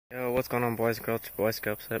What's going on, boys and girls? Your boy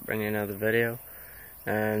Scopes up, bringing you another video.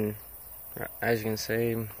 And as you can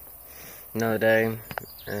see, another day.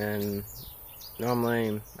 And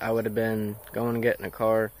normally I would have been going and getting a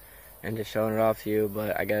car and just showing it off to you,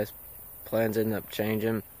 but I guess plans ended up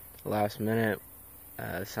changing last minute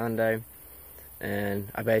Sunday.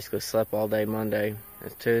 And I basically slept all day Monday.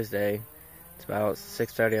 It's Tuesday. It's about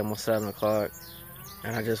 6:30, almost 7 o'clock.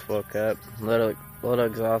 And I just woke up, a little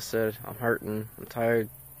exhausted. I'm hurting. I'm tired.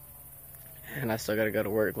 And I still gotta go to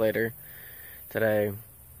work later today.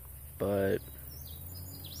 But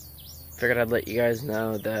figured I'd let you guys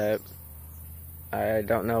know that I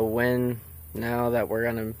don't know when or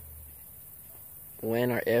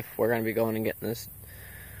if we're gonna be going and getting this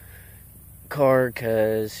car,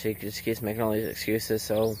 because she just keeps making all these excuses.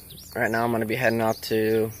 So right now I'm gonna be heading out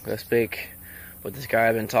to go speak with this guy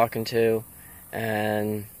I've been talking to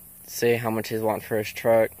and see how much he's wanting for his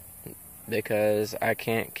truck, because I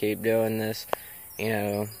can't keep doing this,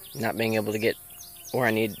 not being able to get where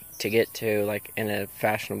I need to get to, like, in a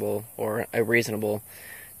fashionable or a reasonable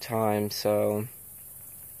time. So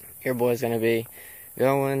your boy's gonna be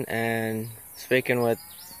going and speaking with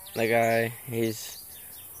the guy. He's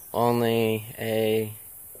only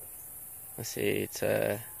it's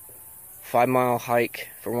a 5-mile hike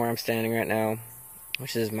from where I'm standing right now,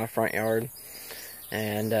 which is my front yard.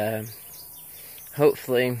 And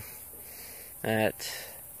hopefully that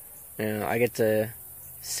I get to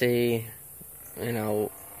see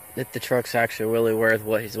if the truck's actually really worth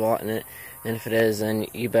what he's wanting it. And if it is, then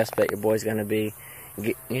you best bet your boy's gonna be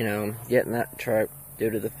getting that truck,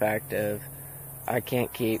 due to the fact of I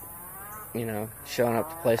can't keep showing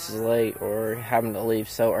up to places late or having to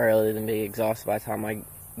leave so early and be exhausted by the time I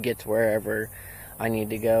get to wherever I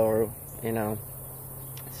need to go, or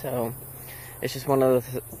so it's just one of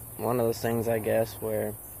those things, I guess,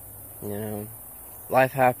 where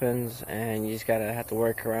life happens and you just have to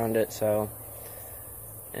work around it. So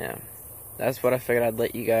yeah, that's what I figured I'd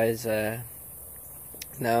let you guys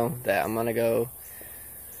know, that I'm gonna go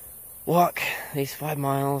walk these 5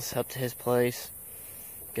 miles up to his place,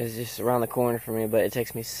 because it's just around the corner for me, but it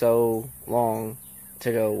takes me so long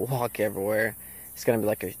to go walk everywhere. It's gonna be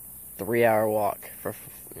like a 3-hour walk for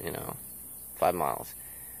 5 miles,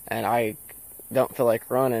 and I don't feel like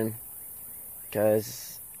running,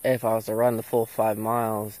 because if I was to run the full 5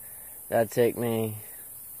 miles, that'd take me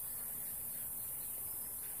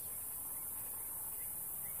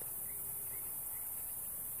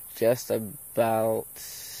just about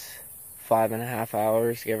 5.5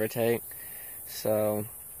 hours, give or take. So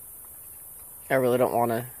I really don't want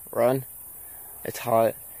to run. It's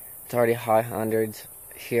hot. It's already high hundreds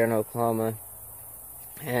here in Oklahoma.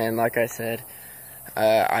 And like I said,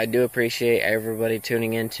 I do appreciate everybody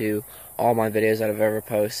tuning into all my videos that I've ever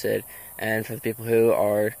posted. And for the people who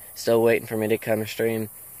are still waiting for me to come and stream,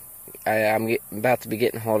 I'm about to be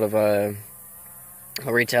getting hold of a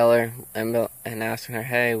retailer and asking her,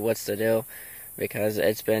 hey, what's the deal? Because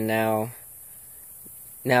it's been now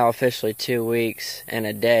officially 2 weeks and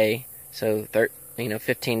a day, so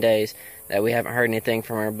 15 days that we haven't heard anything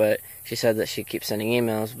from her. But she said that she keeps sending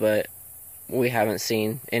emails, but we haven't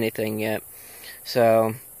seen anything yet.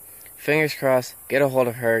 So fingers crossed, get a hold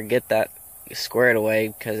of her, get that squared away,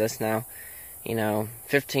 because that's now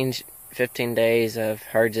 15 days of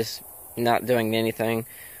her just not doing anything.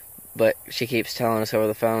 But she keeps telling us over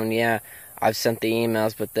the phone, yeah, I've sent the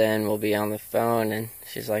emails, but then we'll be on the phone, and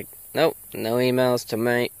she's like, nope, no emails to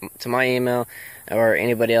my email or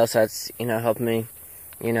anybody else that's helped me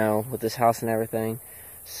with this house and everything.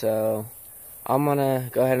 So I'm gonna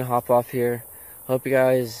go ahead and hop off here. Hope you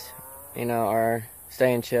guys are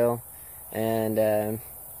staying chill, and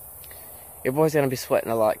your boy's gonna be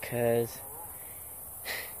sweating a lot, because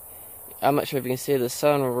I'm not sure if you can see the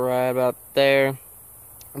sun right about there,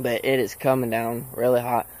 but it is coming down really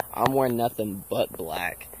hot. I'm wearing nothing but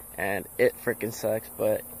black, and it freaking sucks,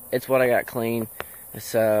 but it's what I got clean.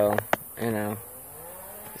 So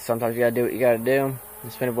sometimes you gotta do what you gotta do.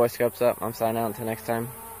 It's been your boy Scopes Up. I'm signing out until next time.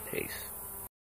 Peace.